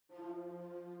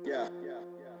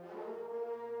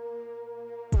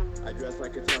I dress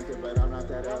like a junker, but I'm not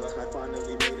that Erlich. I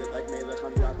finally made it like Melech.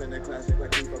 I'm dropping a classic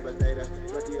like FIFA, but beta.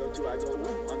 2002, I go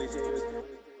on these haters.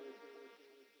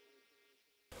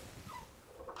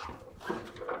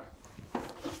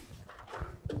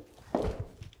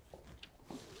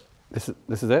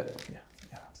 This is it? Yeah.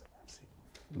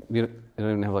 You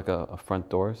don't even have like a front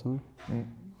door or something?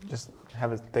 Just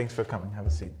have a, thanks for coming, have a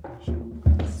seat.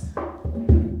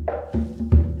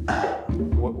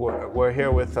 We're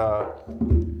here with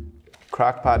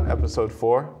Crockpot episode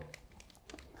 4.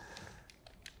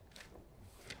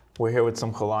 We're here with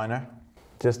Simcha Leiner.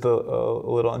 Just a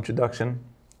little introduction.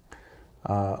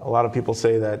 A lot of people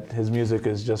say that his music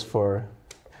is just for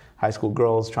high school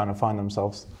girls trying to find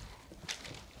themselves.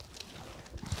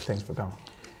 Thanks for coming.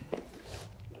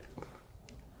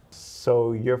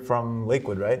 So you're from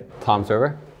Lakewood, right? Tom's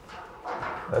River?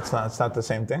 It's not the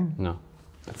same thing? No.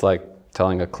 It's like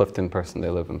telling a Clifton person they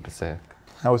live in Passaic.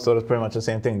 I always thought it was pretty much the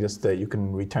same thing, just that you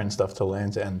can return stuff to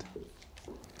Land's End.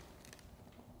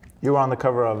 You were on the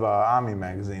cover of Ami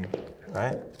magazine,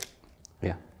 right?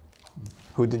 Yeah.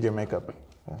 Who did your makeup?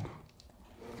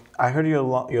 I heard you're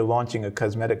launching a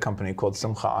cosmetic company called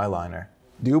Simcha Leiner.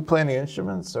 Do you play any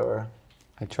instruments, or?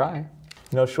 I try.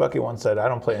 You know, Shweki once said, I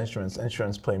don't play instruments,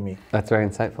 instruments play me. That's very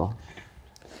insightful.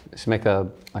 You should make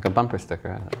a bumper sticker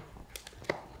out of it.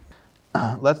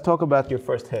 Let's talk about your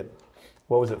first hit.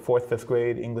 What was it, 4th, 5th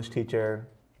grade, English teacher,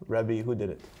 Rebbe, who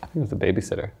did it? I think it was a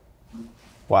babysitter.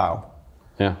 Wow.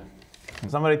 Yeah.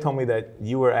 Somebody told me that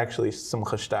you were actually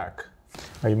Simcha Stark.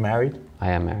 Are you married?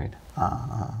 I am married.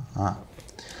 I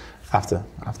have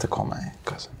to call my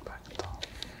cousin back and tell him.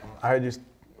 I heard you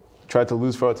tried to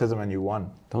lose for autism and you won.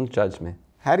 Don't judge me.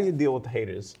 How do you deal with the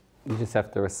haters? You just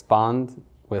have to respond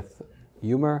with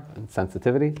humor and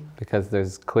sensitivity because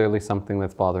there's clearly something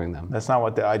that's bothering them. That's not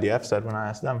what the IDF said when I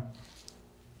asked them.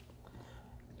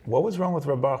 What was wrong with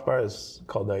Rabbi Bar's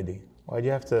called ID? Why'd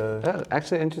you have to?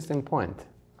 Actually, interesting point.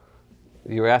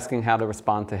 You were asking how to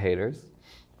respond to haters,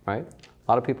 right?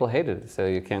 A lot of people hated it, so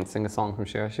you can't sing a song from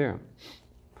Shir HaShirim.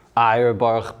 I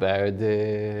Baruch Ber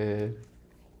did.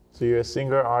 So you're a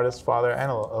singer, artist, father,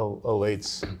 and a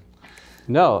lates.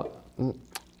 No,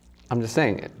 I'm just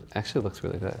saying it actually looks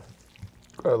really good.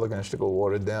 God, looking at go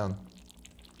watered down.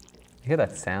 You hear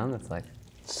that sound? It's like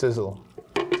sizzle.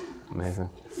 Amazing.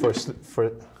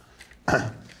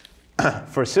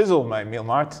 For sizzle, my meal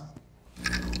mart.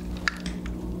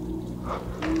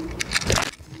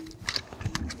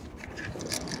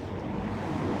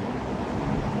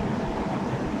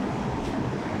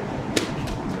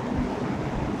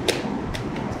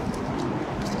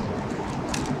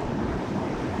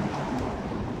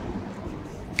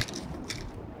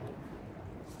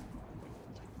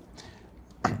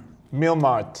 Meal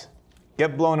Mart,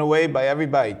 get blown away by every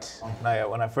bite.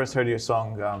 When I first heard your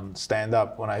song, Stand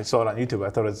Up, when I saw it on YouTube,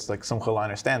 I thought it's like Simcha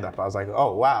Leiner Stand Up. I was like,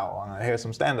 oh wow, I hear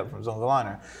some stand up from Simcha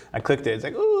Leiner. I clicked it, it's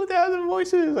like, ooh, 1,000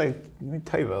 voices. Like, let me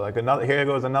tell you, like here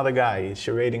goes another guy, he's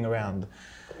charading around.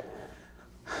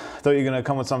 I thought you were gonna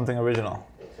come with something original.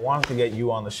 I wanted to get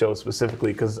you on the show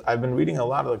specifically because I've been reading a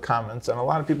lot of the comments and a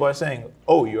lot of people are saying,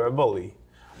 oh, you're a bully.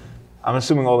 I'm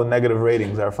assuming all the negative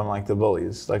ratings are from like the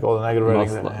bullies, like all the negative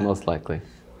ratings. Most likely.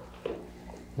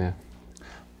 Yeah.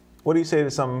 What do you say to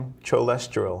some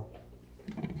cholesterol?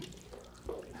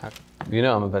 You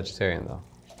know I'm a vegetarian though.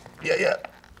 Yeah.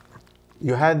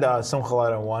 You had Simcha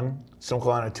Leiner 1, Simcha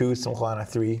Leiner 2, Simcha Leiner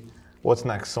 3. What's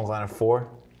next, Simcha Leiner 4?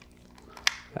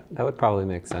 That would probably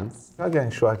make sense. I'm not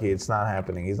getting Shweki, it's not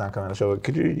happening. He's not coming on the show. You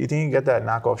think you can get that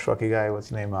knockoff Shweki guy, what's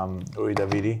his name, Uri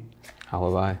Davidi? How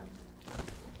will I?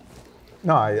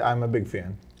 No, I'm a big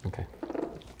fan. Okay.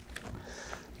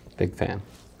 Big fan.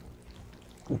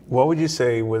 What would you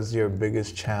say was your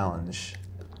biggest challenge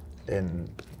in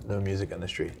the music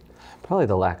industry? Probably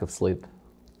the lack of sleep.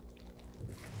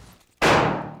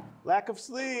 Lack of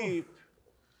sleep.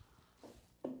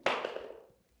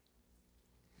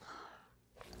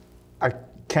 I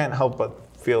can't help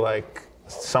but feel like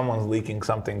someone's leaking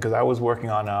something because I was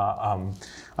working on an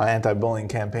anti-bullying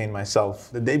campaign myself.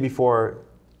 The day before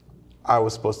I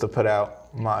was supposed to put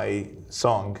out my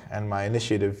song and my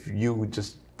initiative, you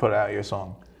just put out your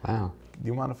song. Wow. Do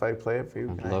you mind if I play it for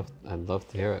you? I'd love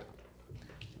to hear it.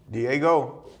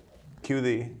 Diego, cue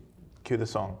the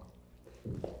song.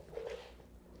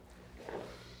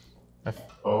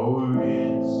 Oh,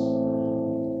 it's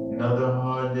another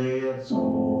hard day at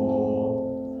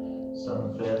school.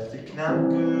 Some plastic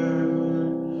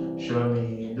knapper, show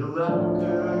me the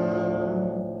locker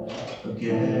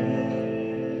again.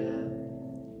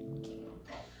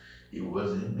 It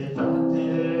wasn't if out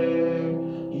there,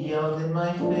 he yelled in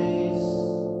my face.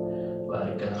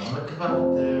 like I'm a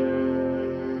quarter.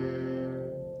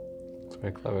 It's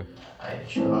very clever. I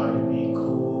try to be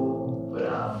cool,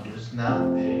 but I'm just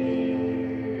not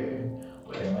there.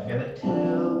 What am I gonna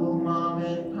tell mom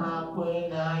and pop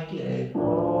when I get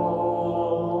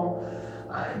home?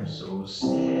 I'm so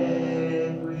sad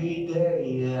every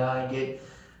day that I get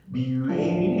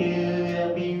berated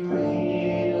and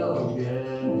berated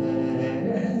again.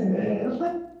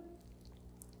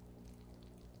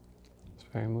 It's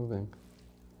very moving.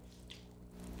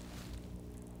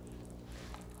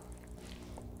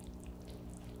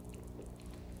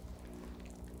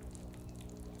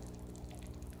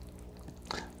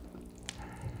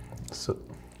 So,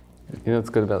 You know what's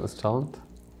good about this talent?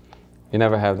 You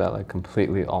never have that like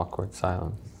completely awkward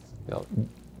silence.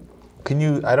 can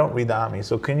you, I don't read the Ami,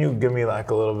 so can you give me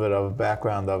like a little bit of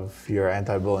background of your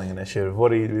anti-bullying initiative? What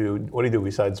do you do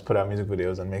besides put out music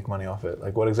videos and make money off it?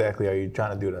 Like what exactly are you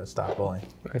trying to do to stop bullying?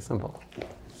 Very simple.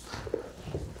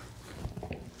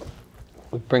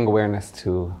 We bring awareness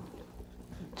to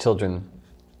children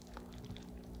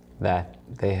that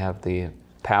they have the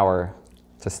power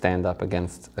to stand up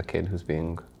against a kid who's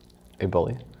being a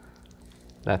bully.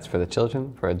 That's for the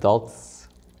children. For adults,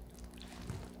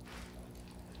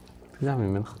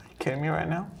 You kidding me right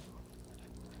now?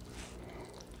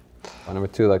 Number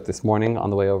two, like this morning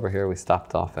on the way over here, we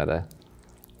stopped off at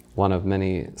one of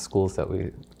many schools that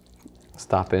we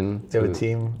stop in. You have a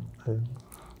team?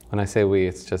 When I say we,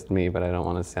 it's just me, but I don't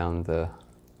want to sound...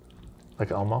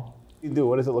 Like Elmo? You do,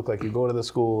 what does it look like? You go to the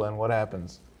school and what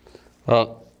happens?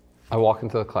 Well, I walk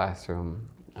into the classroom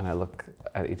and I look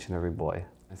at each and every boy.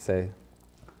 I say,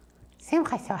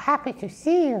 Simcha, so happy to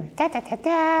see you. Da da da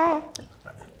da.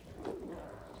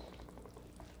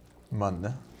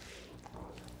 Monday.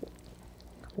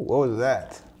 What was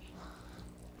that?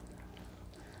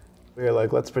 We're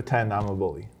like, let's pretend I'm a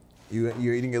bully.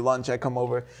 You're eating your lunch, I come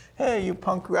over, hey, you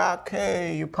punk rock,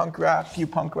 hey, you punk rock, you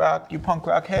punk rock, you punk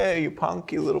rock, hey, you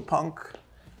punk, you little punk,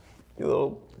 you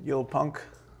little punk.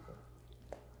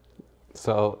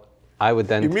 so I would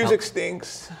then Your music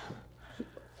stinks.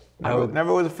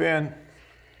 Never was a fan.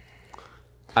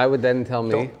 I would then tell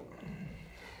me, Don't-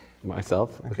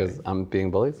 myself, because I'm being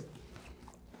bullied,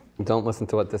 don't listen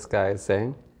to what this guy is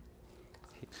saying.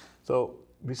 So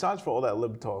besides for all that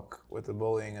lib talk with the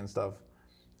bullying and stuff,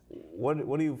 what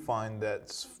do you find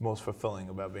that's most fulfilling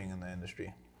about being in the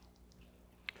industry?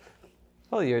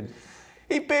 Well, you're...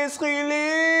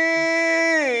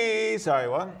 Sorry,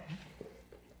 what?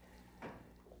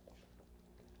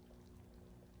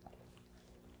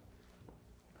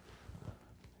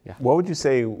 Yeah. What would you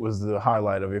say was the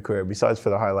highlight of your career, besides for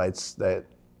the highlights that,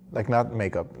 like not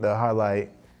makeup, the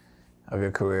highlight of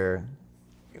your career,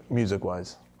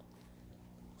 music-wise?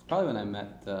 Probably when I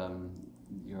met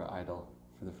your idol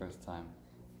for the first time.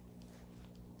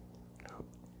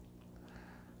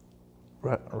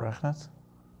 Rechnitz?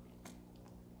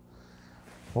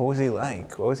 What was he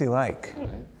like? What was he like? Right?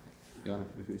 You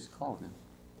want to just call him?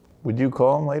 Would you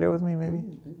call him later with me,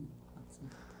 maybe?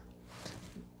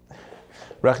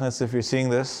 Rechnitz, if you're seeing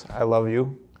this, I love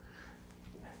you.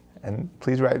 And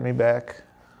please write me back.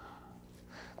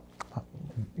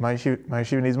 My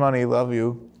yeshiva needs money, love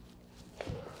you.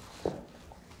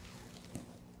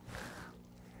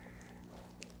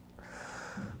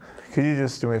 Could you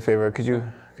just do me a favor? Could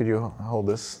you hold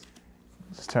this?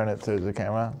 Just turn it to the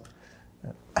camera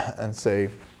and say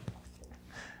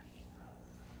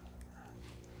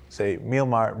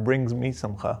Mielmar brings me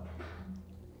simcha.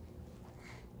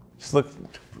 Just look.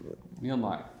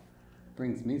 Mielmar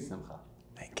brings me simcha.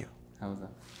 Thank you. How was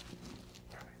that?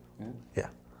 Good? Yeah.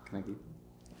 Can I keep it?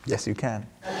 Yes, you can.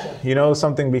 You know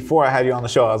something, before I had you on the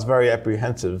show, I was very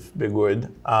apprehensive, big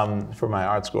word, for my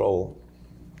art scroll,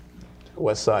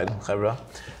 West Side, Chevra.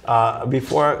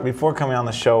 Before coming on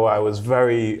the show, I was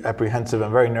very apprehensive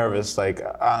and very nervous. Like,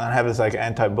 I have this like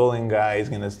anti-bullying guy,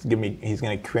 he's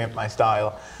gonna cramp my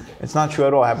style. It's not true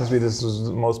at all. It happens to be this was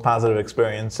the most positive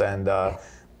experience, and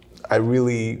I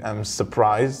really am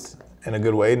surprised in a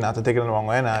good way, not to take it in the wrong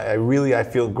way, and I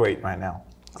feel great right now.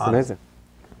 It's amazing.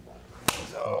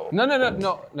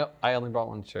 No. I only brought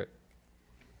one shirt.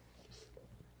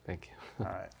 Thank you.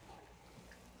 All right.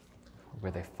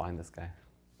 Where'd they find this guy?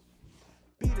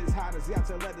 Beat as hot as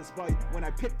Yatza lettuce bite. When I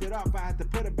picked it up, I had to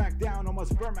put it back down.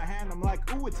 Almost burned my hand. I'm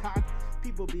like, ooh, it's hot.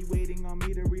 People be waiting on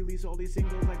me to release all these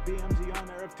singles like BMZ on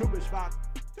Erev Tu B'Shvat.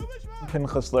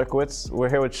 Pinchas Lurkowitz. We're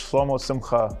here with Shlomo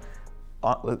Simcha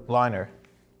Leiner.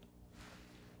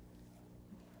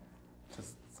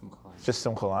 Just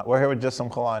Simcha Leiner. We're here with just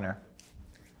Simcha Leiner.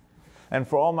 And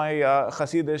for all my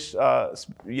Hasidish,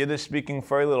 Yiddish-speaking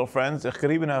furry little friends, ich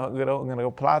geriebe, I'm going to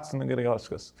go Platz and I'm going to go